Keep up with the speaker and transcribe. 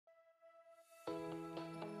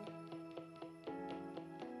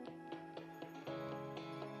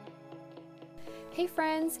Hey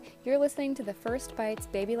friends, you're listening to the First Bites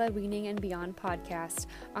Baby-Led Weaning and Beyond podcast.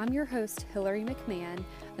 I'm your host, Hillary McMahon,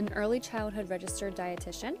 an early childhood registered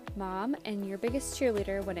dietitian, mom, and your biggest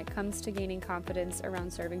cheerleader when it comes to gaining confidence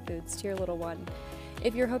around serving foods to your little one.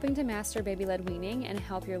 If you're hoping to master baby-led weaning and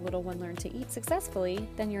help your little one learn to eat successfully,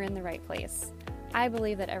 then you're in the right place. I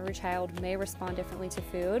believe that every child may respond differently to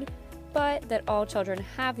food, but that all children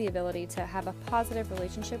have the ability to have a positive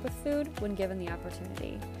relationship with food when given the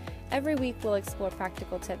opportunity. Every week, we'll explore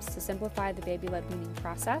practical tips to simplify the baby-led weaning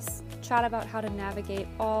process, chat about how to navigate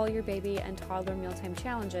all your baby and toddler mealtime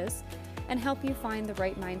challenges, and help you find the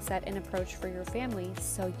right mindset and approach for your family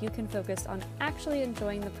so you can focus on actually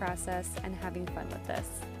enjoying the process and having fun with this.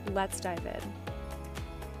 Let's dive in.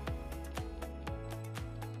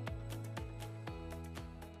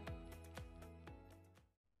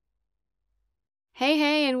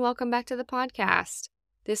 Hey, and welcome back to the podcast.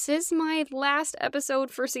 This is my last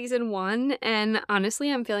episode for season 1, and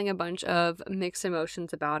honestly, I'm feeling a bunch of mixed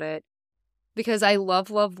emotions about it because I love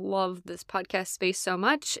this podcast space so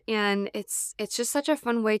much, and it's just such a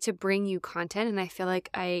fun way to bring you content, and I feel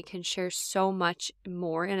like I can share so much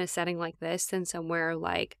more in a setting like this than somewhere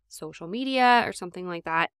like social media or something like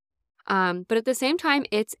that. But at the same time,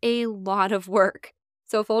 it's a lot of work.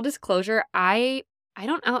 So full disclosure, I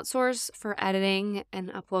don't outsource for editing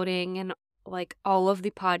and uploading and like all of the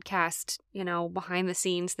podcast, behind the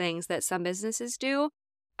scenes things that some businesses do.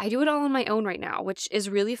 I do it all on my own right now, which is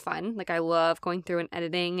really fun. Like I love going through and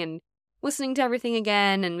editing and listening to everything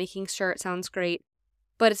again and making sure it sounds great,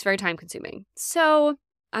 but it's very time consuming. So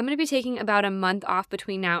I'm going to be taking about a month off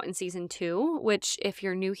between now and season 2, which if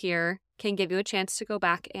you're new here, can give you a chance to go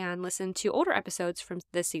back and listen to older episodes from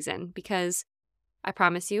this season because I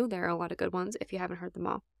promise you there are a lot of good ones if you haven't heard them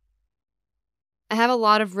all. I have a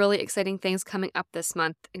lot of really exciting things coming up this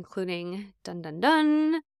month, including,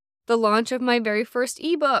 the launch of my very first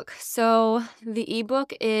ebook. So the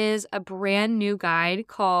ebook is a brand new guide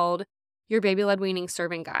called Your Baby-Led Weaning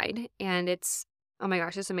Serving Guide. And it's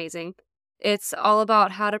amazing. It's all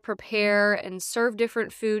about how to prepare and serve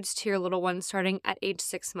different foods to your little one starting at age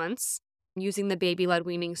 6 months using the baby-led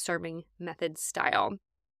weaning serving method style.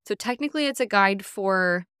 So technically it's a guide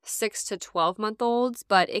for 6 to 12-month-olds,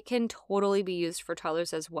 but it can totally be used for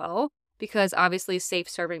toddlers as well because obviously safe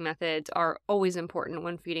serving methods are always important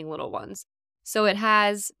when feeding little ones. So it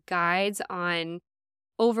has guides on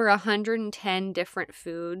over 110 different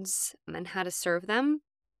foods and how to serve them,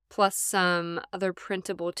 plus some other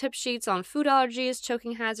printable tip sheets on food allergies,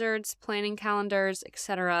 choking hazards, planning calendars,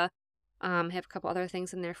 etc. I have a couple other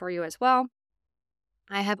things in there for you as well.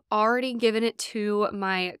 I have already given it to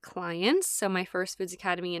my clients. So my First Foods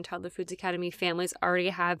Academy and Toddler Foods Academy families already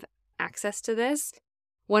have access to this.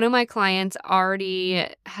 One of my clients already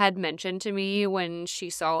had mentioned to me when she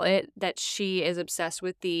saw it that she is obsessed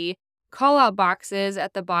with the call-out boxes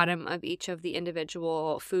at the bottom of each of the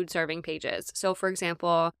individual food serving pages. So for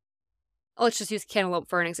example, let's just use cantaloupe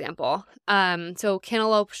for an example. So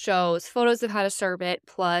cantaloupe shows photos of how to serve it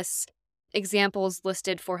plus examples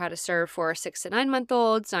listed for how to serve for 6 to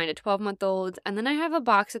 9-month-olds, 9 to 12-month-olds, and then I have a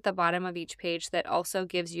box at the bottom of each page that also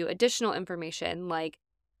gives you additional information like,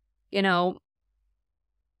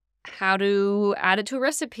 how to add it to a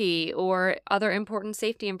recipe or other important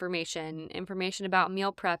safety information about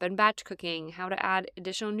meal prep and batch cooking, how to add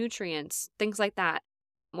additional nutrients, things like that.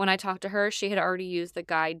 When I talked to her, she had already used the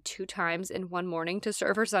guide 2 times in one morning to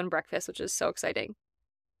serve her son breakfast, which is so exciting.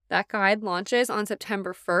 That guide launches on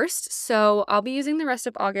September 1st, so I'll be using the rest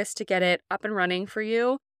of August to get it up and running for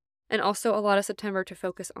you, and also a lot of September to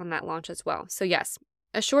focus on that launch as well. So yes,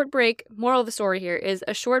 a short break, moral of the story here is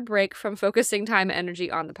a short break from focusing time and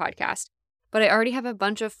energy on the podcast. But I already have a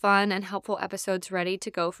bunch of fun and helpful episodes ready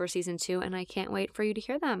to go for season 2, and I can't wait for you to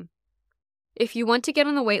hear them. If you want to get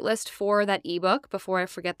on the wait list for that ebook, before I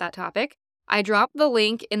forget that topic, I dropped the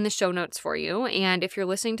link in the show notes for you, and if you're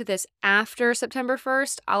listening to this after September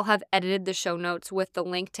 1st, I'll have edited the show notes with the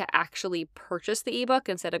link to actually purchase the ebook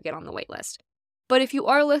instead of get on the wait list. But if you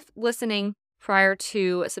are listening prior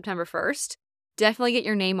to September 1st, definitely get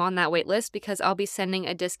your name on that wait list because I'll be sending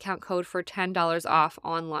a discount code for $10 off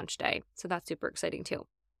on launch day, so that's super exciting too.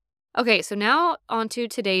 Okay, so now on to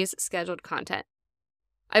today's scheduled content.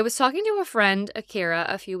 I was talking to a friend, Akira,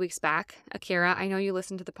 a few weeks back. Akira, I know you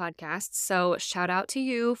listen to the podcast, so shout out to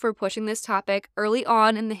you for pushing this topic early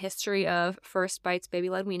on in the history of First Bites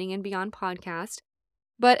Baby-Led Weaning and Beyond podcast.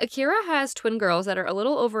 But Akira has twin girls that are a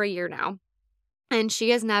little over a year now, and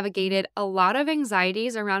she has navigated a lot of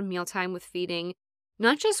anxieties around mealtime with feeding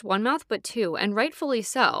not just one mouth, but 2, and rightfully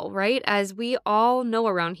so, right? As we all know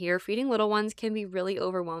around here, feeding little ones can be really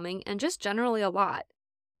overwhelming and just generally a lot.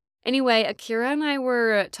 Anyway, Akira and I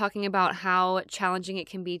were talking about how challenging it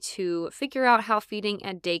can be to figure out how feeding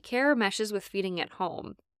at daycare meshes with feeding at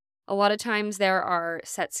home. A lot of times there are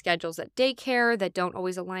set schedules at daycare that don't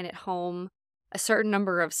always align at home, a certain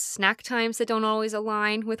number of snack times that don't always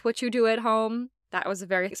align with what you do at home. That was a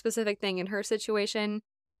very specific thing in her situation.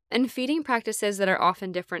 And feeding practices that are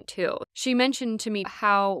often different too. She mentioned to me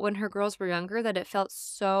how when her girls were younger that it felt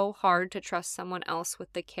so hard to trust someone else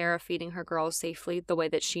with the care of feeding her girls safely the way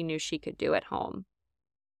that she knew she could do at home.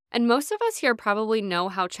 And most of us here probably know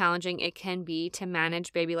how challenging it can be to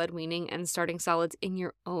manage baby-led weaning and starting solids in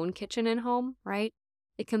your own kitchen and home, right?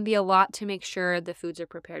 It can be a lot to make sure the foods are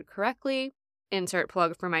prepared correctly. Insert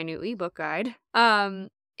plug for my new ebook guide.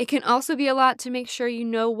 It can also be a lot to make sure you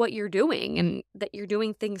know what you're doing and that you're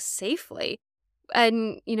doing things safely.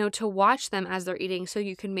 And, to watch them as they're eating so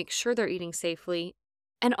you can make sure they're eating safely.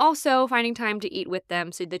 And also finding time to eat with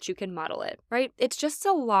them so that you can model it, right? It's just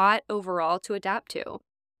a lot overall to adapt to,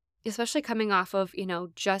 especially coming off of,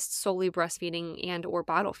 just solely breastfeeding and or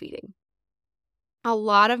bottle feeding. A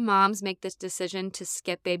lot of moms make this decision to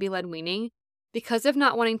skip baby-led weaning because of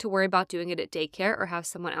not wanting to worry about doing it at daycare or have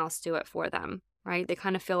someone else do it for them, right? They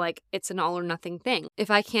kind of feel like it's an all or nothing thing. If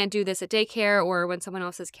I can't do this at daycare or when someone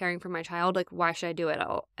else is caring for my child, like why should I do it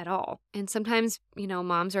at all? And sometimes,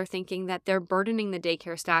 moms are thinking that they're burdening the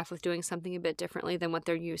daycare staff with doing something a bit differently than what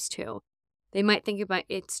they're used to. They might think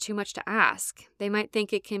it's too much to ask. They might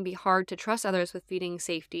think it can be hard to trust others with feeding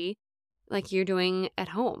safety like you're doing at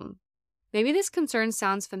home. Maybe this concern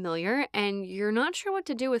sounds familiar and you're not sure what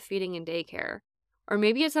to do with feeding in daycare. Or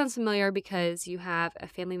maybe it sounds familiar because you have a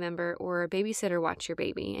family member or a babysitter watch your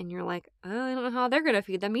baby and you're like, oh, I don't know how they're going to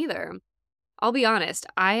feed them either. I'll be honest,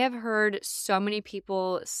 I have heard so many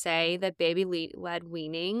people say that baby-led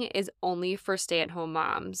weaning is only for stay-at-home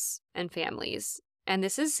moms and families. And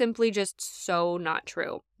this is simply just so not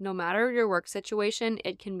true. No matter your work situation,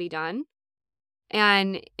 it can be done.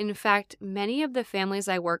 And in fact, many of the families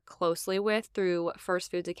I work closely with through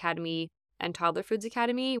First Foods Academy and Toddler Foods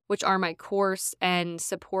Academy, which are my course and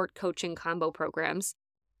support coaching combo programs,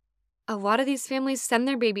 a lot of these families send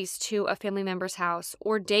their babies to a family member's house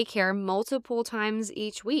or daycare multiple times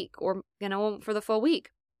each week or, for the full week.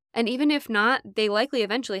 And even if not, they likely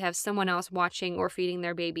eventually have someone else watching or feeding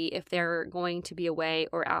their baby if they're going to be away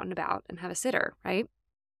or out and about and have a sitter, right?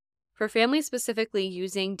 For families specifically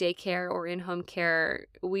using daycare or in-home care,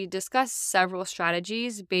 we discuss several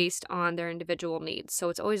strategies based on their individual needs. So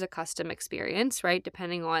it's always a custom experience, right?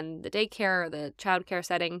 Depending on the daycare or the childcare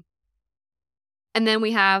setting. And then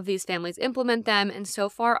we have these families implement them. And so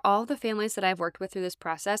far, all the families that I've worked with through this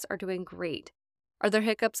process are doing great. Are there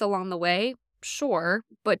hiccups along the way? Sure.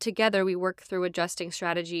 But together we work through adjusting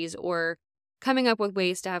strategies or coming up with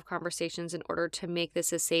ways to have conversations in order to make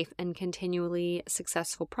this a safe and continually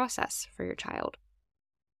successful process for your child.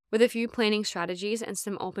 With a few planning strategies and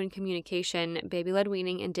some open communication, baby-led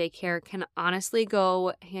weaning and daycare can honestly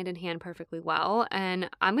go hand in hand perfectly well.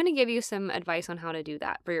 And I'm going to give you some advice on how to do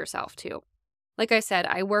that for yourself too. Like I said,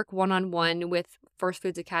 I work one-on-one with First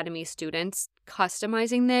Foods Academy students,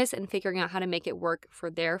 customizing this and figuring out how to make it work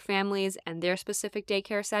for their families and their specific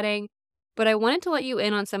daycare setting. But I wanted to let you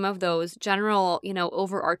in on some of those general,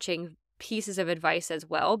 overarching pieces of advice as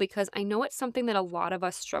well, because I know it's something that a lot of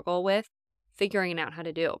us struggle with figuring out how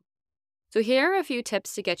to do. So here are a few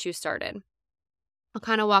tips to get you started. I'll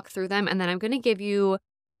kind of walk through them, and then I'm going to give you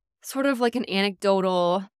sort of like an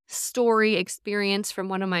anecdotal story experience from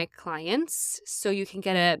one of my clients so you can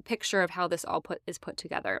get a picture of how this all is put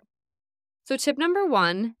together. So tip number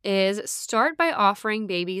 1 is start by offering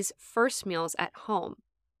babies first meals at home.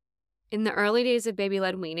 In the early days of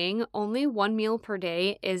baby-led weaning, only 1 meal per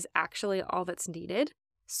day is actually all that's needed.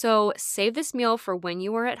 So save this meal for when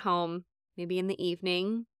you are at home, maybe in the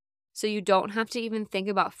evening, so you don't have to even think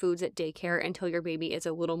about foods at daycare until your baby is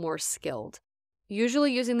a little more skilled.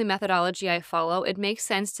 Usually using the methodology I follow, it makes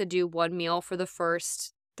sense to do 1 meal for the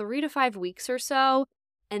first 3 to 5 weeks or so,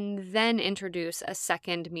 and then introduce a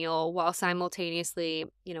second meal while simultaneously,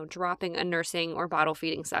 dropping a nursing or bottle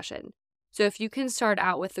feeding session. So if you can start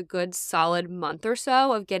out with a good solid month or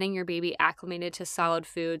so of getting your baby acclimated to solid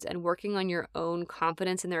foods and working on your own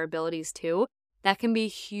confidence in their abilities too, that can be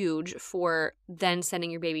huge for then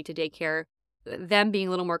sending your baby to daycare, them being a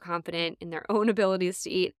little more confident in their own abilities to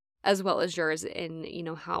eat, as well as yours in,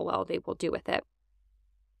 how well they will do with it.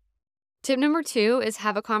 Tip number 2 is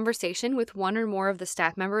have a conversation with one or more of the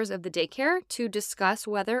staff members of the daycare to discuss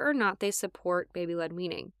whether or not they support baby-led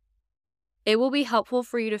weaning. It will be helpful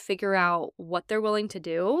for you to figure out what they're willing to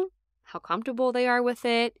do, how comfortable they are with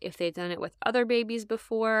it, if they've done it with other babies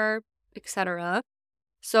before, etc.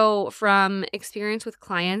 So from experience with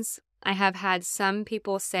clients, I have had some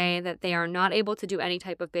people say that they are not able to do any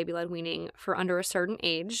type of baby-led weaning for under a certain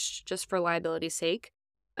age, just for liability's sake,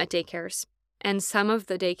 at daycares. And some of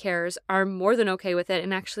the daycares are more than okay with it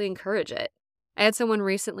and actually encourage it. I had someone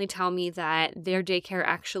recently tell me that their daycare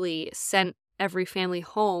actually sent every family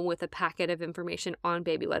home with a packet of information on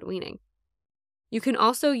baby-led weaning. You can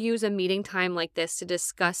also use a meeting time like this to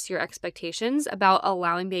discuss your expectations about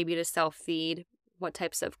allowing baby to self-feed, what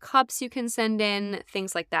types of cups you can send in,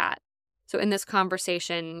 things like that. So in this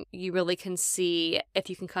conversation, you really can see if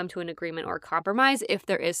you can come to an agreement or compromise if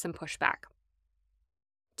there is some pushback.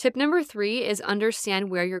 Tip number 3 is understand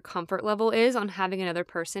where your comfort level is on having another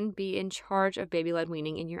person be in charge of baby-led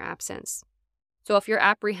weaning in your absence. So if you're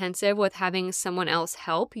apprehensive with having someone else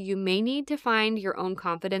help, you may need to find your own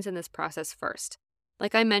confidence in this process first.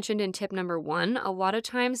 Like I mentioned in tip number 1, a lot of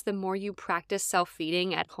times the more you practice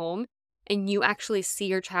self-feeding at home and you actually see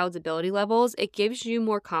your child's ability levels, it gives you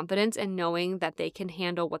more confidence in knowing that they can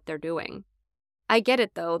handle what they're doing. I get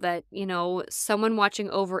it though that, someone watching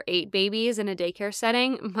over 8 babies in a daycare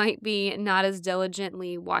setting might be not as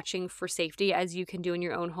diligently watching for safety as you can do in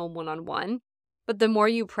your own home one-on-one. But the more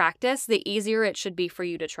you practice, the easier it should be for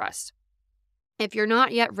you to trust. If you're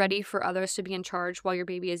not yet ready for others to be in charge while your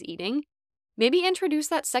baby is eating, maybe introduce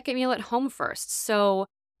that second meal at home first. So,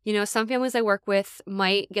 some families I work with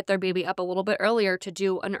might get their baby up a little bit earlier to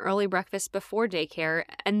do an early breakfast before daycare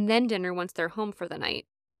and then dinner once they're home for the night.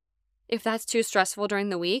 If that's too stressful during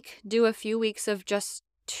the week, do a few weeks of just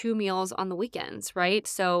 2 meals on the weekends, right?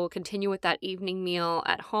 So continue with that evening meal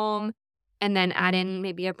at home and then add in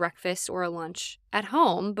maybe a breakfast or a lunch at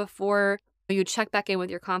home before you check back in with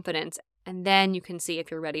your confidence, and then you can see if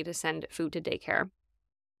you're ready to send food to daycare.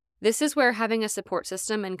 This is where having a support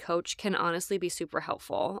system and coach can honestly be super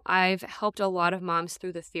helpful. I've helped a lot of moms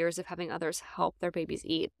through the fears of having others help their babies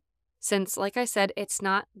eat. Since, like I said, it's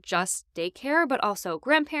not just daycare, but also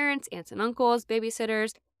grandparents, aunts and uncles,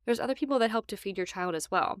 babysitters. There's other people that help to feed your child as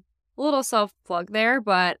well. A little self-plug there,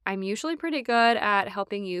 but I'm usually pretty good at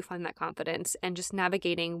helping you find that confidence and just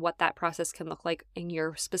navigating what that process can look like in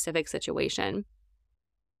your specific situation.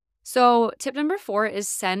 So, tip number 4 is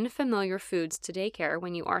send familiar foods to daycare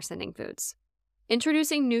when you are sending foods.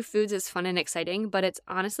 Introducing new foods is fun and exciting, but it's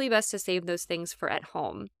honestly best to save those things for at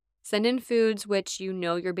home. Send in foods which you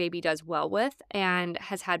know your baby does well with and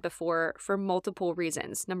has had before for multiple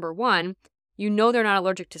reasons. Number 1, you know they're not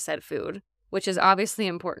allergic to said food, which is obviously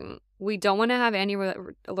important. We don't want to have any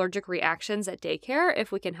allergic reactions at daycare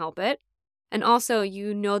if we can help it. And also,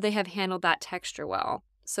 you know they have handled that texture well.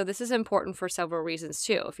 So this is important for several reasons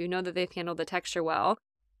too. If you know that they've handled the texture well,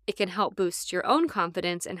 it can help boost your own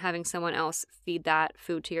confidence in having someone else feed that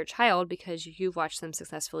food to your child because you've watched them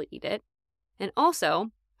successfully eat it. And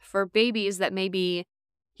also, for babies that may be,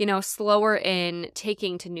 slower in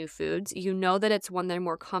taking to new foods, you know that it's one they're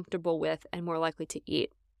more comfortable with and more likely to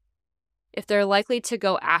eat. If they're likely to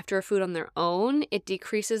go after food on their own, it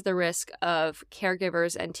decreases the risk of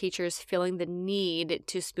caregivers and teachers feeling the need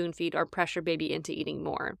to spoon feed or pressure baby into eating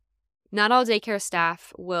more. Not all daycare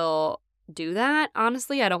staff will do that.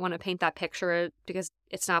 Honestly, I don't want to paint that picture because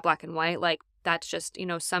it's not black and white. Like, that's just,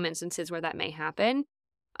 some instances where that may happen.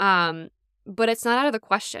 But it's not out of the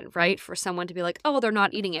question, right? For someone to be like, oh, they're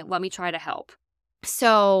not eating it. Let me try to help.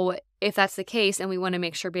 So if that's the case and we want to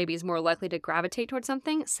make sure baby is more likely to gravitate towards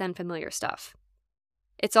something, send familiar stuff.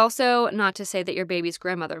 It's also not to say that your baby's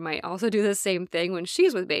grandmother might also do the same thing when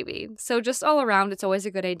she's with baby. So just all around, it's always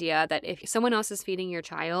a good idea that if someone else is feeding your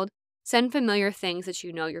child, send familiar things that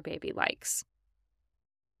you know your baby likes.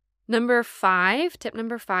 Tip number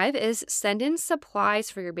 5 is send in supplies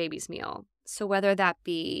for your baby's meal. So whether that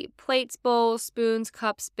be plates, bowls, spoons,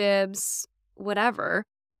 cups, bibs, whatever,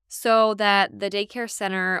 so that the daycare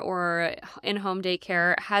center or in-home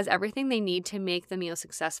daycare has everything they need to make the meal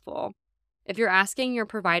successful. If you're asking your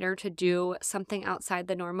provider to do something outside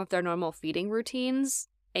the norm of their normal feeding routines,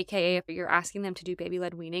 aka if you're asking them to do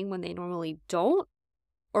baby-led weaning when they normally don't,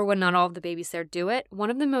 or when not all of the babies there do it, one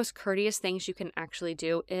of the most courteous things you can actually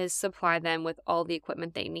do is supply them with all the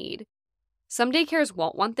equipment they need. Some daycares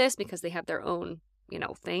won't want this because they have their own,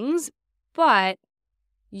 things, but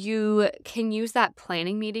you can use that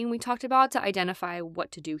planning meeting we talked about to identify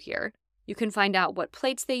what to do here. You can find out what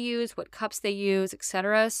plates they use, what cups they use,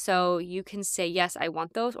 etc. So you can say, yes, I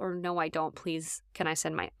want those, or no, I don't. Please, can I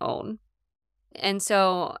send my own? And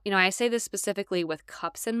so, I say this specifically with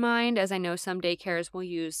cups in mind, as I know some daycares will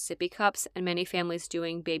use sippy cups, and many families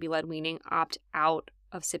doing baby-led weaning opt out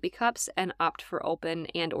of sippy cups and opt for open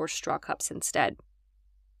and or straw cups instead.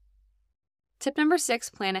 Tip number 6,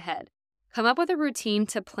 plan ahead. Come up with a routine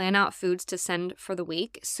to plan out foods to send for the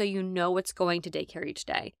week so you know what's going to daycare each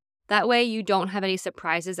day. That way you don't have any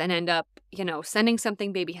surprises and end up, sending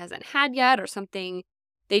something baby hasn't had yet or something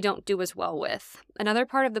they don't do as well with. Another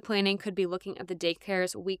part of the planning could be looking at the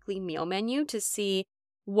daycare's weekly meal menu to see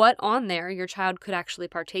what on there your child could actually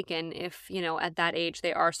partake in if, at that age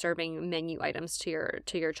they are serving menu items to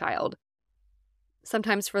your child.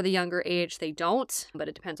 Sometimes for the younger age they don't, but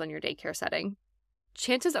it depends on your daycare setting.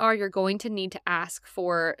 Chances are you're going to need to ask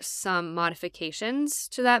for some modifications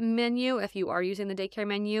to that menu if you are using the daycare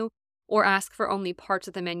menu, or ask for only parts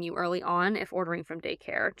of the menu early on if ordering from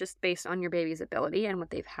daycare, just based on your baby's ability and what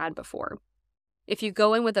they've had before. If you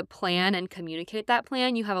go in with a plan and communicate that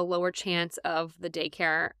plan, you have a lower chance of the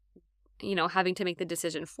daycare, having to make the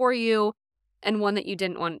decision for you, and one that you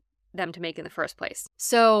didn't want them to make in the first place.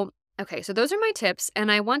 So those are my tips,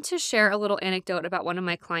 and I want to share a little anecdote about one of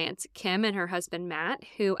my clients, Kim, and her husband, Matt,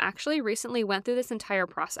 who actually recently went through this entire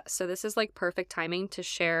process. So this is like perfect timing to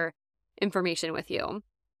share information with you.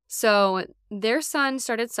 So their son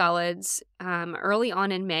started solids early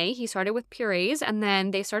on in May. He started with purees, and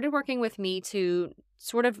then they started working with me to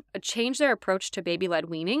sort of change their approach to baby-led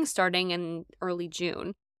weaning starting in early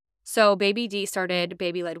June. So baby D started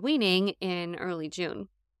baby-led weaning in early June.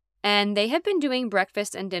 And they have been doing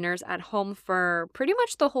breakfast and dinners at home for pretty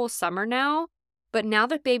much the whole summer now. But now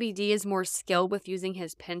that baby D is more skilled with using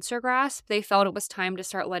his pincer grasp, they felt it was time to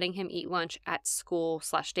start letting him eat lunch at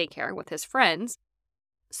school/daycare with his friends.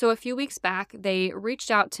 So a few weeks back, they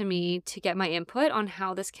reached out to me to get my input on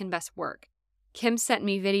how this can best work. Kim sent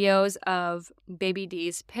me videos of baby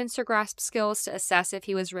D's pincer grasp skills to assess if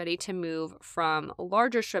he was ready to move from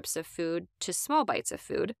larger strips of food to small bites of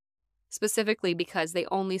food, specifically because they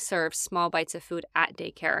only serve small bites of food at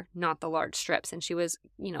daycare, not the large strips. And she was,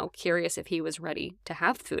 curious if he was ready to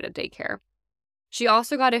have food at daycare. She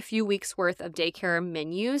also got a few weeks worth of daycare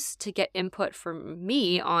menus to get input from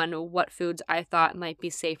me on what foods I thought might be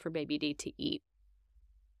safe for baby D to eat.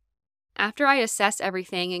 After I assessed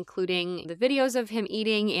everything, including the videos of him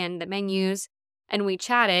eating and the menus, and we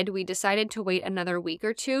chatted, we decided to wait another week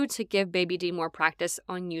or two to give baby D more practice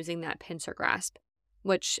on using that pincer grasp,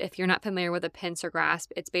 which, if you're not familiar with a pincer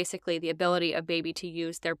grasp, it's basically the ability of baby to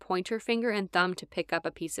use their pointer finger and thumb to pick up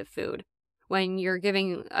a piece of food. When you're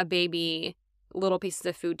giving a baby little pieces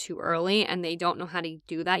of food too early and they don't know how to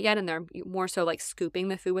do that yet, and they're more so like scooping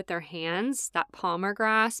the food with their hands, that palmar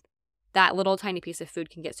grasp, that little tiny piece of food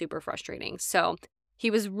can get super frustrating. So he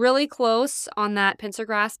was really close on that pincer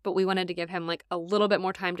grasp, but we wanted to give him like a little bit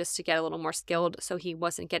more time just to get a little more skilled so he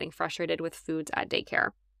wasn't getting frustrated with foods at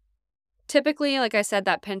daycare. Typically, like I said,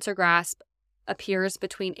 that pincer grasp appears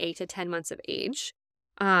between 8 to 10 months of age.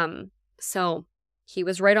 So he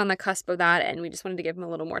was right on the cusp of that, and we just wanted to give him a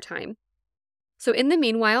little more time. So in the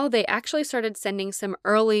meanwhile, they actually started sending some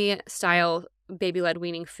early style baby-led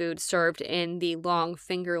weaning food served in the long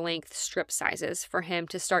finger-length strip sizes for him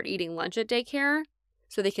to start eating lunch at daycare.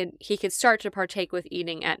 So he could start to partake with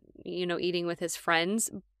eating with his friends,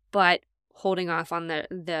 but holding off on the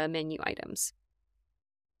menu items.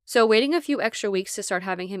 So waiting a few extra weeks to start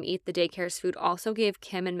having him eat the daycare's food also gave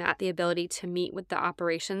Kim and Matt the ability to meet with the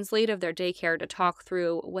operations lead of their daycare to talk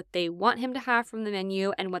through what they want him to have from the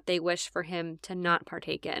menu and what they wish for him to not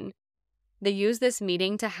partake in. They used this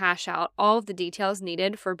meeting to hash out all of the details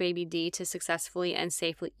needed for baby D to successfully and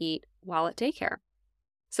safely eat while at daycare.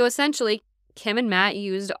 So essentially, Kim and Matt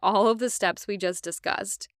used all of the steps we just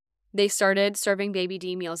discussed. They started serving baby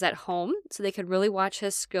D meals at home so they could really watch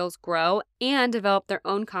his skills grow and develop their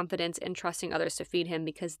own confidence in trusting others to feed him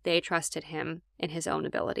because they trusted him in his own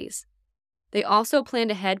abilities. They also planned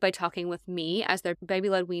ahead by talking with me as their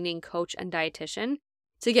baby-led weaning coach and dietitian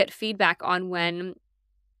to get feedback on when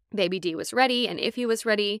baby D was ready and if he was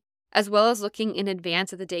ready, as well as looking in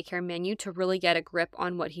advance at the daycare menu to really get a grip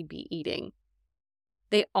on what he'd be eating.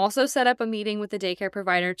 They also set up a meeting with the daycare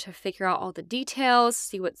provider to figure out all the details,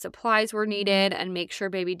 see what supplies were needed, and make sure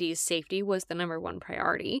baby D's safety was the number one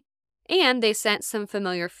priority. And they sent some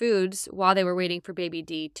familiar foods while they were waiting for baby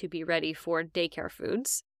D to be ready for daycare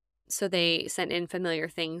foods. So they sent in familiar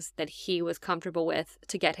things that he was comfortable with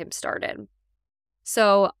to get him started.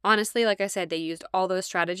 So honestly, like I said, they used all those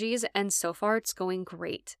strategies, and so far it's going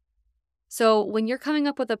great. So when you're coming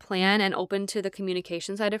up with a plan and open to the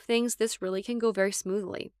communication side of things, this really can go very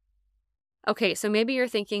smoothly. Okay, so maybe you're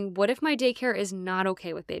thinking, what if my daycare is not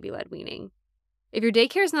okay with baby-led weaning? If your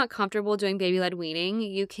daycare is not comfortable doing baby-led weaning,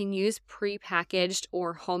 you can use pre-packaged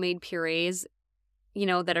or homemade purees,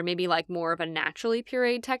 that are maybe like more of a naturally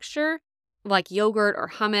pureed texture. like yogurt or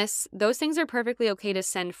hummus, those things are perfectly okay to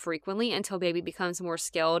send frequently until baby becomes more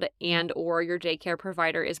skilled and or your daycare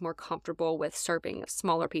provider is more comfortable with serving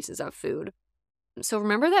smaller pieces of food. So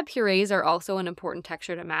remember that purees are also an important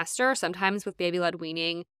texture to master. Sometimes with baby-led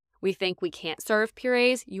weaning, we think we can't serve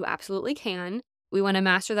purees. You absolutely can. We want to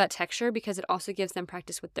master that texture because it also gives them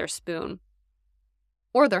practice with their spoon.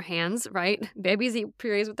 Or their hands, right? Babies eat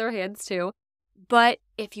purees with their hands too. But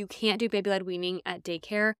if you can't do baby-led weaning at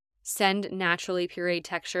daycare, send naturally pureed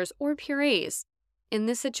textures or purees. In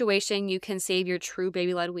this situation, you can save your true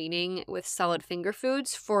baby-led weaning with solid finger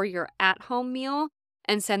foods for your at-home meal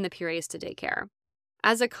and send the purees to daycare.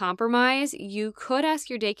 As a compromise, you could ask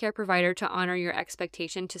your daycare provider to honor your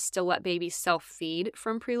expectation to still let baby self-feed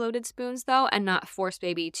from preloaded spoons, though, and not force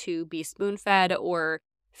baby to be spoon-fed or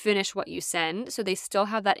finish what you send, so they still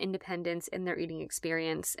have that independence in their eating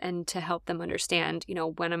experience and to help them understand,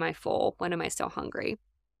 when am I full? When am I still hungry?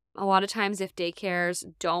 A lot of times if daycares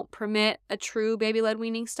don't permit a true baby-led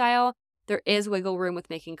weaning style, there is wiggle room with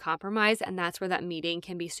making compromise, and that's where that meeting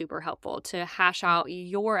can be super helpful to hash out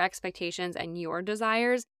your expectations and your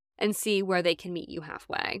desires and see where they can meet you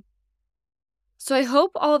halfway. So I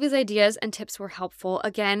hope all of these ideas and tips were helpful.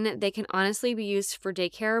 Again, they can honestly be used for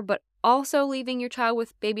daycare, but also leaving your child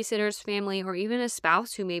with babysitters, family, or even a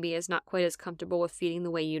spouse who maybe is not quite as comfortable with feeding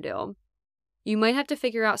the way you do. You might have to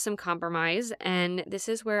figure out some compromise, and this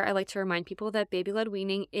is where I like to remind people that baby-led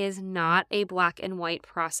weaning is not a black and white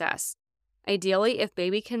process. Ideally, if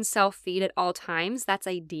baby can self-feed at all times, that's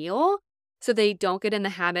ideal, so they don't get in the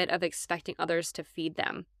habit of expecting others to feed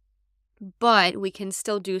them. But we can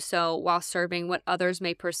still do so while serving what others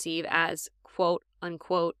may perceive as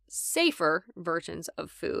quote-unquote safer versions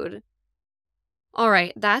of food. All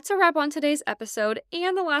right, that's a wrap on today's episode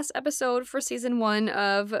and the last episode for season 1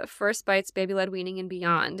 of First Bites Baby-Led Weaning and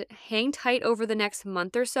Beyond. Hang tight over the next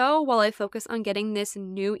month or so while I focus on getting this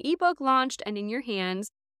new ebook launched and in your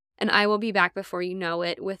hands, and I will be back before you know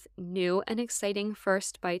it with new and exciting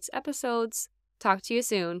First Bites episodes. Talk to you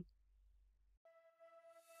soon.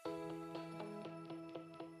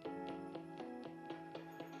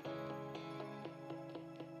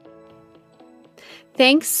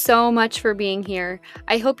 Thanks so much for being here.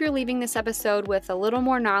 I hope you're leaving this episode with a little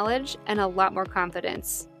more knowledge and a lot more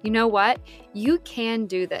confidence. You know what? You can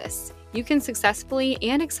do this. You can successfully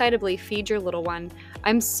and excitably feed your little one.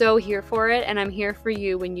 I'm so here for it, and I'm here for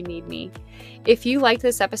you when you need me. If you liked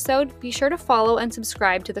this episode, be sure to follow and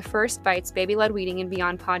subscribe to the First Bites Baby-Led Weaning and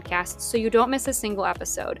Beyond podcast so you don't miss a single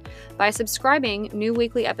episode. By subscribing, new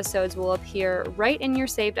weekly episodes will appear right in your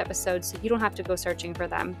saved episodes so you don't have to go searching for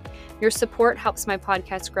them. Your support helps my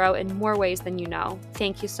podcast grow in more ways than you know.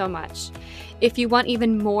 Thank you so much. If you want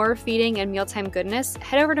even more feeding and mealtime goodness,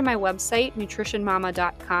 head over to my website,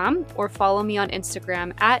 nutritionmama.com, or follow me on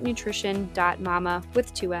Instagram at nutrition.mama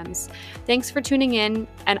with 2 M's. Thanks for tuning in,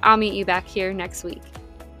 and I'll meet you back here next week.